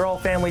what? They're all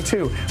family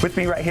too. With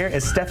me right here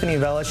is Stephanie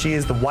Vela. She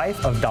is the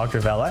wife of Dr.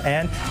 Vela,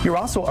 and you're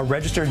also a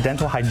registered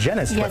dental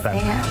hygienist with them.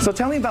 So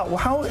tell me about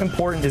how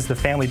important is the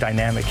family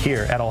dynamic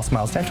here at All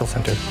Smiles Dental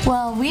Center?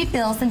 Well, we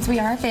feel since we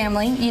are a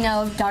family, you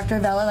know, Dr.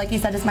 Vela, like you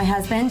said, is my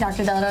husband,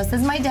 Dr. Delados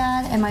is my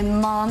dad, and my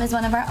mom is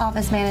one of our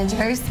office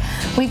managers.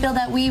 We feel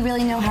that we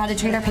really know how to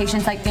treat our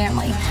patients like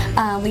family.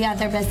 We have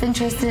their best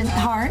interest at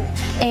heart,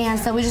 and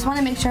so we just want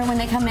to make sure when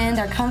they come in,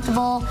 they're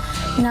comfortable.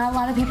 Not a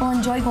lot of people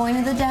enjoy going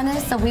to the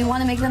dentist, so we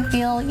want to make them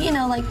feel, you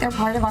know, like they're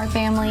part of our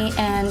family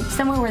and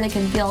somewhere where they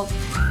can feel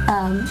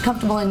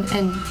comfortable and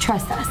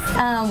trust us.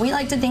 We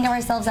like to think of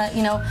ourselves that,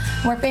 you know,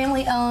 we're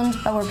family owned,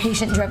 but we're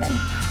patient driven.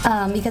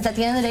 Because at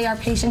the end of the day, our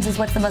patients is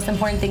what's the most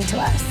important thing to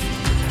us.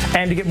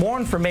 And to get more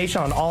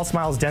information on All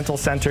Smiles Dental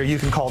Center, you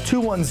can call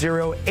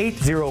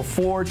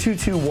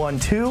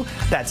 210-804-2212.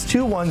 That's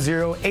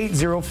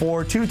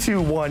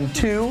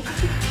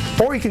 210-804-2212.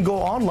 Or you can go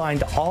online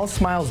to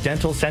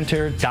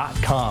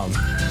allsmilesdentalcenter.com.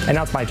 And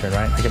now it's my turn,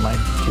 right? I get my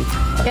teeth.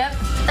 Yep.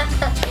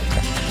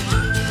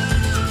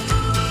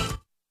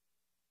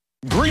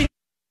 Green.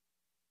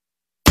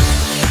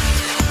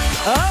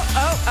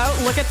 Oh,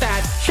 look at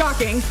that.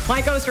 Shocking.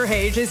 Mike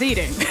Osterhage is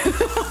eating.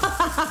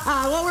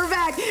 Well, we're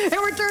back, and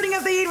we're turning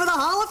up the heat with a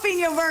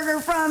jalapeno burger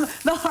from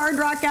the Hard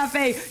Rock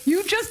Cafe.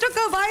 You just took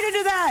a bite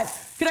into that.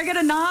 Could I get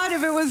a nod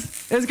if it was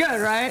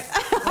good, right?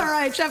 All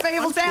right, Chef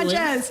Abel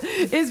Sanchez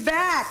is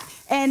back.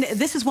 And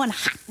this is one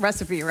hot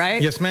recipe,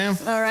 right? Yes, ma'am.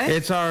 All right.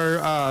 It's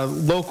our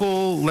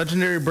local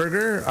legendary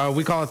burger.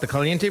 We call it the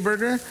Caliente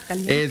Burger.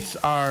 Caliente. It's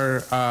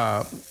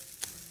our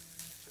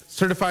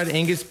certified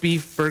Angus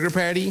beef burger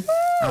patty,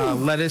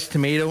 lettuce,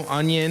 tomato,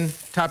 onion,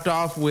 topped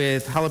off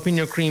with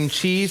jalapeno cream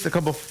cheese, a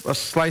couple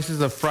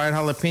slices of fried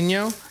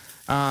jalapeno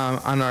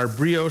on our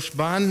brioche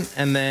bun,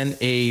 and then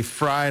a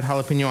fried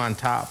jalapeno on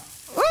top.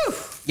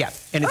 Oof. Yeah,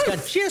 and it's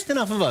got just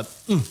enough of a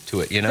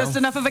to it, you know? Just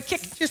enough of a kick.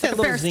 Just like that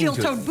a pair little of zing to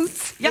steel-toed it.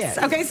 boots. Yes.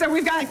 Yeah. Okay, so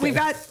we've got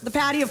the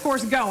patty, of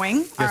course,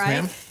 going. All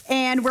right. ma'am.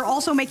 And we're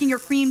also making your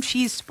cream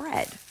cheese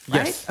spread,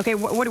 right? Yes. Okay,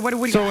 what do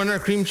you So got? in our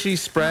cream cheese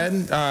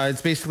spread,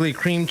 it's basically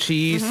cream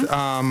cheese, diced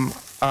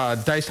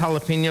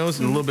jalapenos,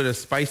 and a little bit of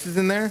spices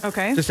in there.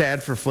 Okay. Just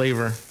add for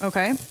flavor.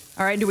 Okay.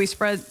 All right, do we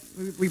spread?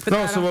 We put No,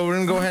 that so on? what we're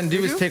going to go ahead and do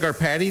You is take our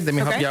patty. Let me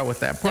help Okay. you out with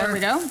that part. There we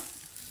go.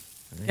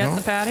 Get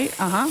the patty.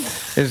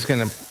 It's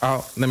going to,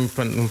 let me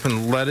put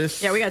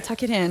lettuce. Yeah, we got to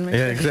tuck it in.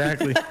 Yeah,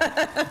 exactly.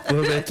 A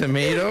little bit of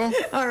tomato.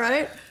 All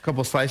right. A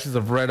couple slices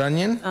of red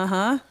onion. You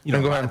know,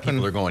 Then go a lot ahead of and put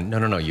people are going,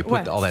 no, you put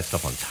What? all that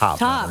stuff on top,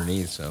 Top.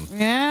 underneath. So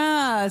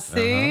Yeah,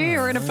 see?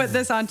 We're going to put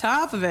this on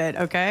top of it,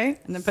 okay?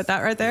 And then put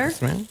that right there.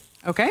 Yes, ma'am.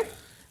 Okay.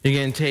 You're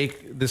going to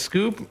take the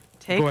scoop,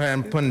 go ahead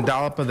and put a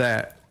dollop of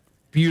that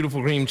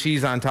beautiful cream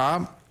cheese on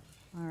top.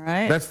 All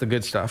right. That's the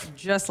good stuff.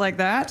 Just like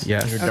that?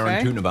 Yes. you're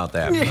darn tootin' about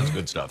that. That's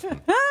good stuff.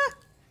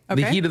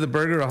 The heat of the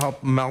burger will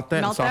help melt that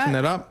Melt and soften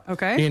that? that up.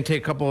 Okay. You can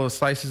take a couple of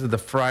slices of the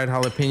fried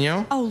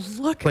jalapeno. Oh,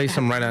 look. Place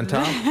them right on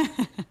top.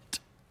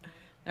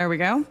 There we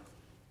go.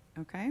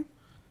 Okay.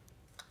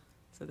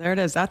 So there it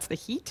is. That's the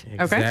heat.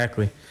 Okay.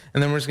 Exactly.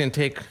 And then we're just going to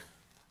take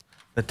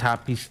the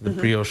top piece of the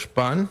brioche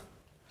bun,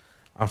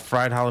 a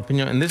fried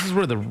jalapeno. And this is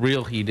where the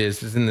real heat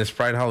is in this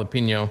fried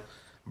jalapeno.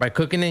 By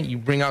cooking it, you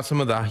bring out some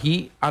of the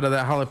heat out of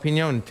that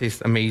jalapeno and it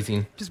tastes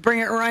amazing. Just bring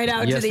it right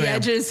out Yes, to the ma'am.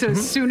 edges. So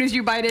as soon as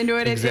you bite into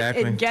it,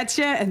 Exactly. it gets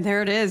you. And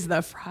there it is,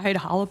 the fried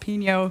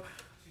jalapeno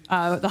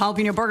the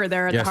jalapeno burger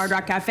there at the Yes. Hard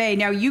Rock Cafe.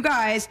 Now, you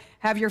guys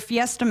have your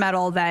Fiesta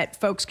medal that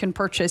folks can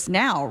purchase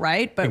now,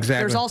 right? But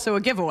Exactly. there's also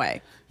a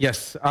giveaway.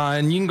 Yes,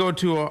 and you can go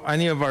to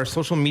any of our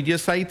social media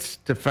sites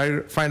to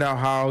find out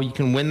how you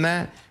can win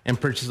that and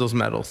purchase those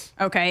medals.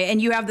 Okay,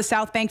 and you have the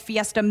South Bank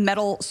Fiesta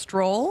Medal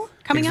Stroll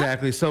coming up?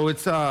 Exactly. So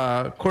it's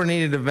a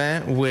coordinated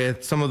event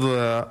with some of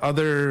the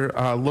other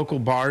local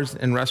bars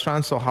and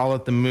restaurants. So Howl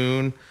at the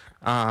Moon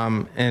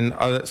and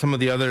some of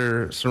the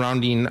other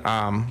surrounding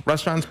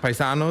restaurants,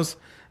 Paisanos.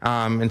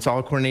 It's all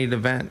a coordinated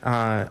event,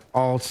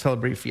 all to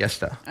celebrate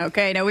Fiesta.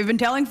 Okay, now we've been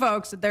telling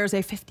folks that there's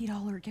a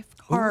 $50 gift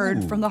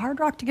card from the Hard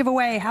Rock to give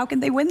away. How can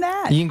they win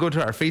that? You can go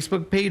to our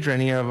Facebook page or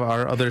any of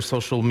our other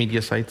social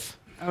media sites.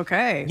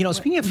 Okay. You know,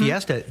 speaking of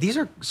Fiesta, these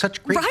are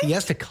such great Right?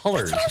 Fiesta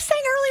colors. That's what I was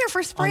saying earlier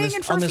for spring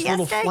and for on this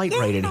Fiesta. little flight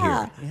right in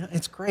Yeah. here. Yeah,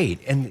 it's great,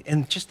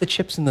 and just the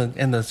chips and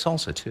the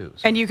salsa too.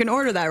 And you can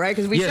order that, right?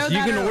 Because we Yes, showed you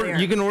that can earlier. order.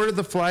 You can order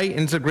the flight, and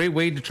it's a great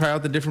way to try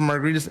out the different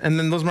margaritas. And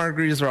then those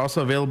margaritas are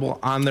also available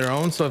on their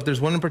own. So if there's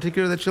one in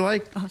particular that you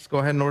like, just go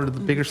ahead and order the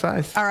bigger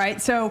size. All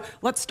right, so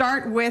let's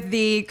start with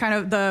the kind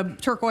of the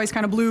turquoise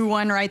kind of blue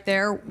one right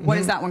there. What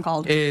is that one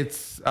called?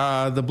 It's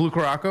the blue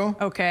Caraco.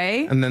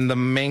 Okay. And then the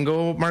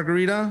mango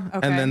margarita,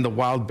 Okay. and then the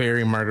wild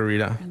berry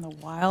margarita. And the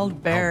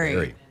wild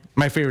berry.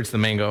 My favorite's the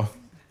mango.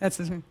 That's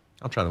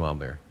I'll try the wild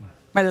berry.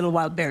 my little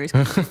wild berries.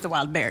 It's the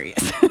wild berry.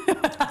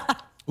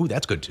 Ooh,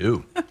 that's good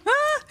too.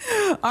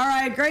 All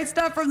right, great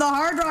stuff from the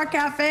Hard Rock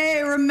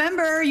Cafe.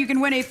 Remember, you can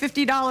win a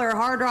 $50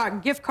 Hard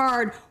Rock gift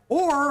card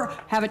or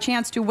have a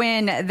chance to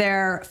win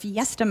their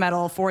Fiesta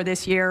medal for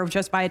this year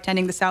just by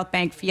attending the South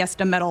Bank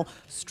Fiesta Medal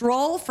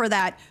Stroll for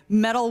that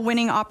medal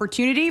winning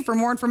opportunity. For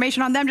more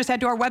information on them, just head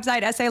to our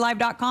website,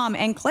 salive.com,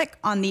 and click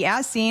on the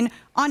As Seen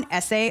on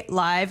SA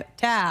Live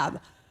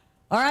tab.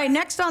 All right,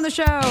 next on the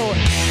show,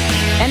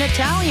 an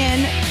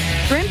Italian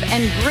shrimp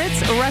and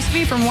grits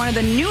recipe from one of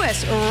the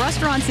newest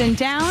restaurants in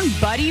town,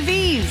 Buddy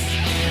V's.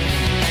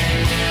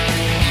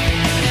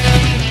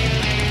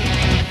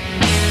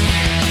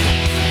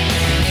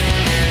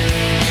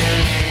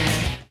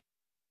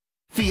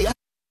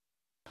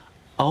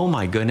 Oh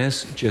my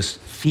goodness, just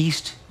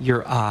feast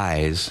your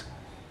eyes.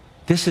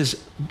 This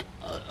is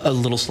a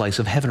little slice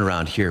of heaven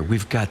around here.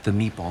 We've got the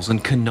meatballs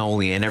and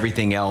cannoli and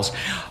everything else.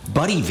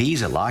 Buddy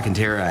V's at La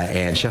Cantera,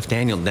 and Chef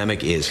Daniel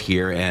Nemec is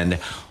here, and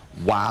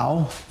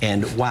wow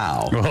and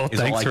wow. Well, is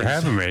all thanks I for can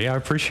having say. me. I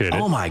appreciate it.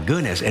 Oh my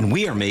goodness, and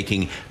we are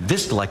making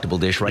this delectable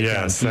dish right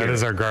down Yes, here. that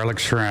is our garlic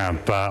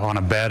shrimp on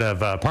a bed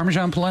of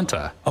Parmesan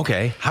polenta.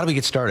 Okay, how do we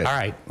get started? All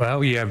right,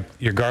 well, you have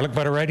your garlic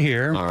butter right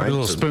here. All Put right, a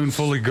little so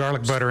spoonful of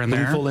garlic butter in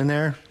there. Spoonful in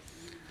there.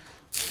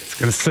 It's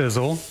going to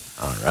sizzle.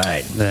 All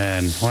right.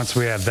 Then once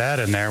we have that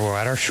in there, we'll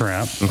add our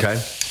shrimp. Okay.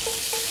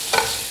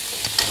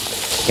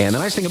 And the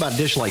nice thing about a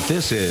dish like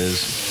this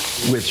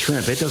is, with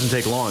shrimp, it doesn't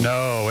take long.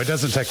 No, it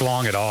doesn't take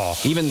long at all.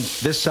 Even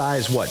this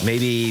size, what,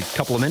 maybe a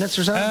couple of minutes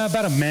or so?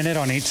 About a minute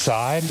on each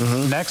side.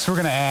 Next, we're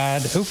going to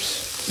add,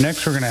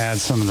 next we're going to add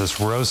some of this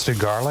roasted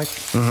garlic.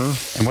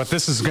 And what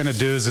this is going to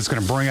do is it's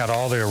going to bring out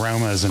all the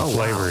aromas and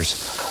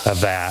flavors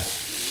of that.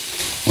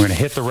 We're going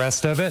to hit the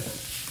rest of it.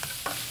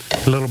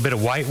 A little bit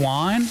of white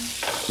wine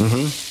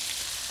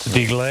to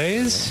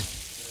deglaze.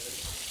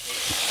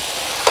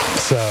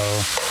 So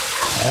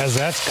as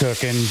that's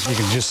cooking, you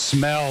can just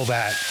smell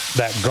that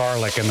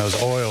garlic and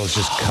those oils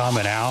just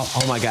coming out.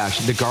 Oh my gosh,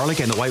 the garlic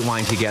and the white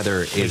wine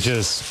together is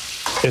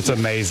it's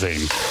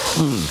amazing.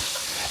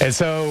 And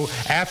so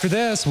after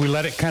this, we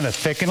let it kind of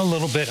thicken a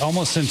little bit,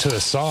 almost into a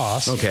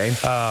sauce. Okay.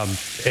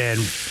 And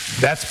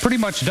that's pretty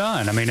much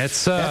done. I mean,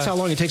 it's that's how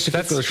long it takes to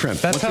cook those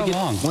shrimp. That's how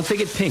long. Once they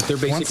get pink, they're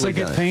basically Once they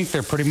get done. pink,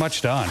 they're pretty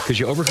much done. Because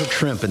you overcook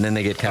shrimp and then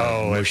they get kind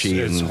of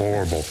mushy. It's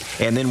horrible.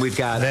 And then we've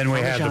got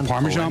we have the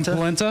Parmesan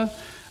polenta.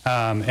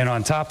 And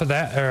on top of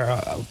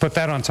that, put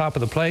that on top of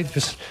the plate,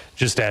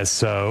 just as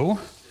so.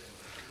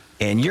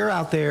 And you're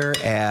out there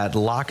at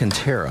La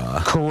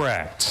Cantera.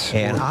 Correct.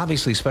 And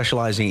obviously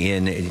specializing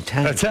in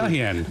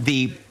Italian.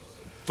 The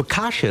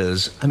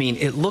focaccias, I mean,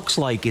 it looks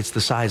like it's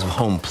the size of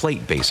home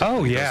plate, basically.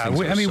 Oh, yeah.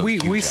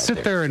 We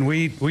sit there and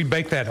we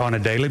bake that on a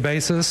daily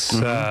basis.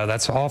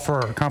 That's all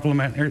for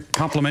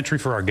complimentary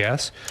for our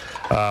guests.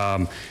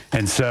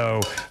 And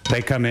so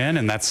they come in,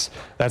 and that's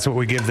what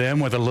we give them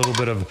with a little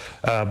bit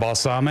of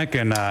balsamic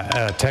and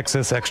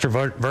Texas extra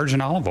virgin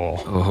olive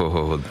oil.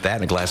 Oh, that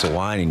and a glass of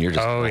wine, and you're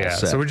just all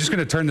set. So we're just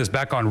going to turn this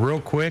back on real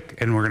quick,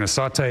 and we're going to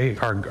saute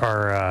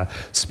our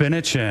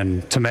spinach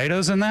and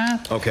tomatoes in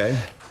that. Okay.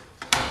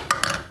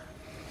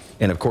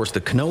 And of course, the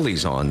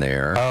cannoli's on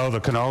there. Oh, the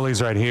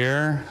cannoli's right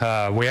here.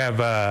 We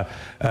have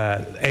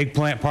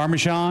eggplant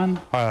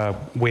parmesan.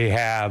 We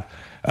have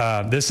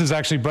this is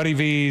actually Buddy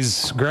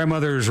V's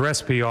grandmother's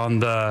recipe on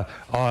the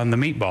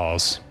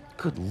meatballs.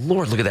 Good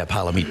Lord, look at that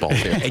pile of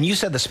meatballs there. And you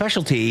said the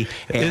specialty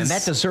and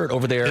that dessert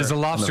over there is a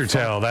lobster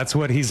tail. That's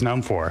what he's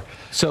known for.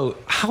 So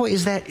how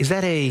is that? Is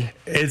that a?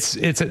 It's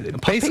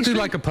basically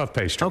like a puff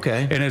pastry.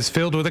 Okay. And it's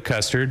filled with a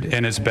custard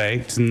and it's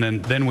baked,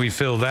 and then we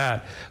fill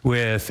that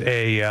with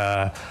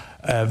a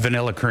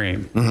vanilla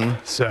cream.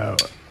 So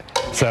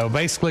So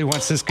basically,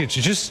 once this gets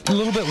just a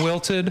little bit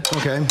wilted,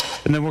 okay,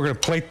 and then we're going to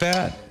plate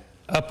that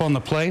up on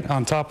the plate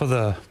on top of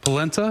the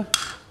polenta.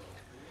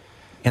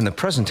 And the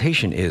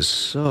presentation is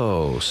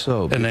so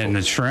beautiful. And then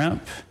the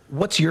shrimp.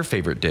 What's your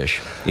favorite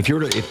dish?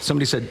 If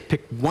somebody said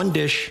pick one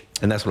dish,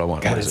 and that's what I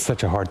want. God, it's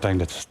such a hard thing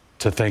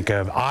to think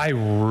of. I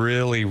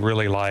really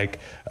like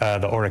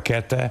the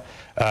orecchietta.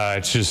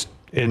 It's just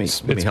let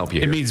me help you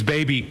here. It means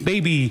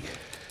baby,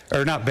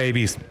 or not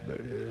babies,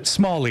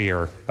 small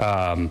ear,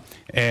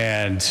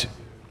 and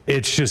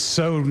it's just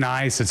so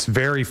nice. It's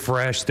very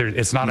fresh.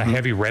 It's not a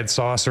heavy red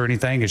sauce or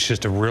anything. It's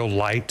just a real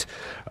light.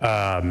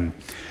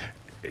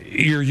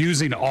 You're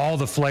using all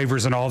the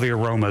flavors and all the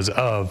aromas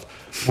of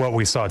what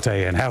we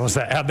saute in. How'd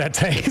that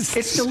taste?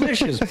 It's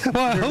delicious.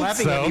 Well, They're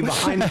laughing at you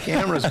behind the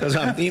cameras because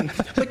I'm eating.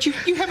 But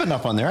you have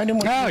enough on there. I didn't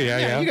want. Oh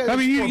yeah. I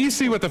mean, you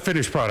see what the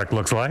finished product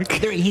looks like.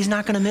 He's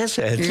not going to miss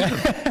it.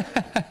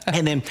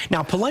 And then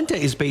now polenta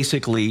is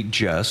basically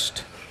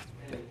just.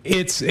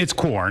 It's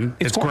corn.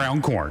 It's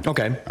ground corn.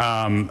 Okay.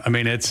 I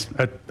mean, it's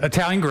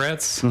Italian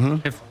grits.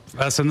 If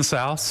us in the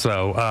South.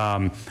 So,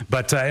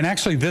 and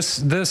actually,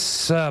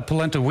 this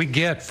polenta we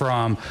get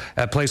from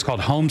a place called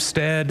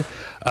Homestead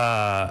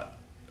outside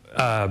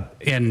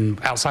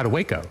of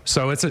Waco.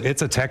 So it's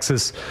a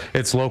Texas.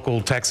 It's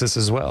local Texas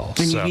as well.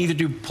 And you need to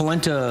do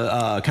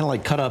polenta kind of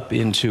like cut up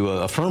into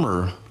a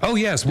firmer. Oh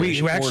yes, we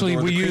use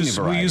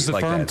the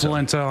firm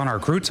polenta on our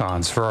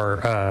croutons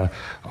for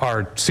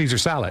our Caesar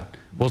salad.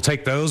 We'll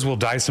take those, we'll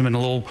dice them in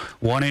little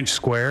 1-inch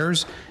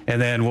squares, and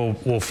then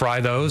we'll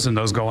fry those, and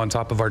those go on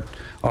top of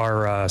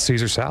our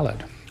Caesar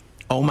salad.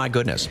 Oh my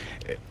goodness!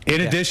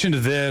 In addition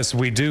to this,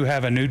 we do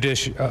have a new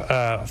dish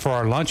for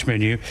our lunch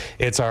menu.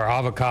 It's our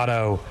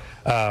avocado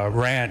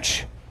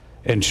ranch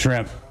and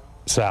shrimp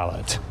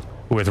salad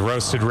with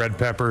roasted red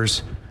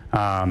peppers.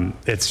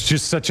 It's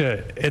just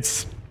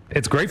it's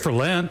great for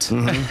Lent.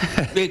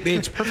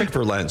 It's perfect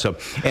for Lent. So,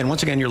 and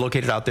once again, you're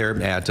located out there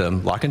at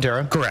La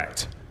Cantera.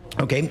 Correct.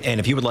 Okay, and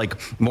if you would like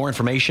more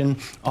information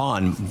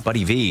on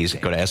Buddy V's,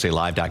 go to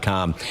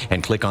SALive.com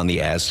and click on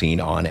the As Seen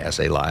on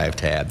SA Live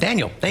tab.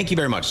 Daniel, thank you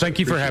very much. Thank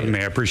you for having me.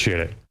 I appreciate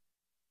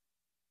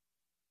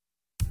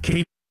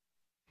it.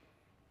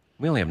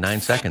 We only have 9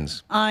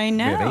 seconds. I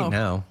know. We have 8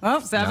 now. Oh,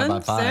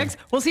 7, 6.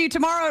 We'll see you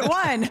tomorrow at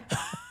 1.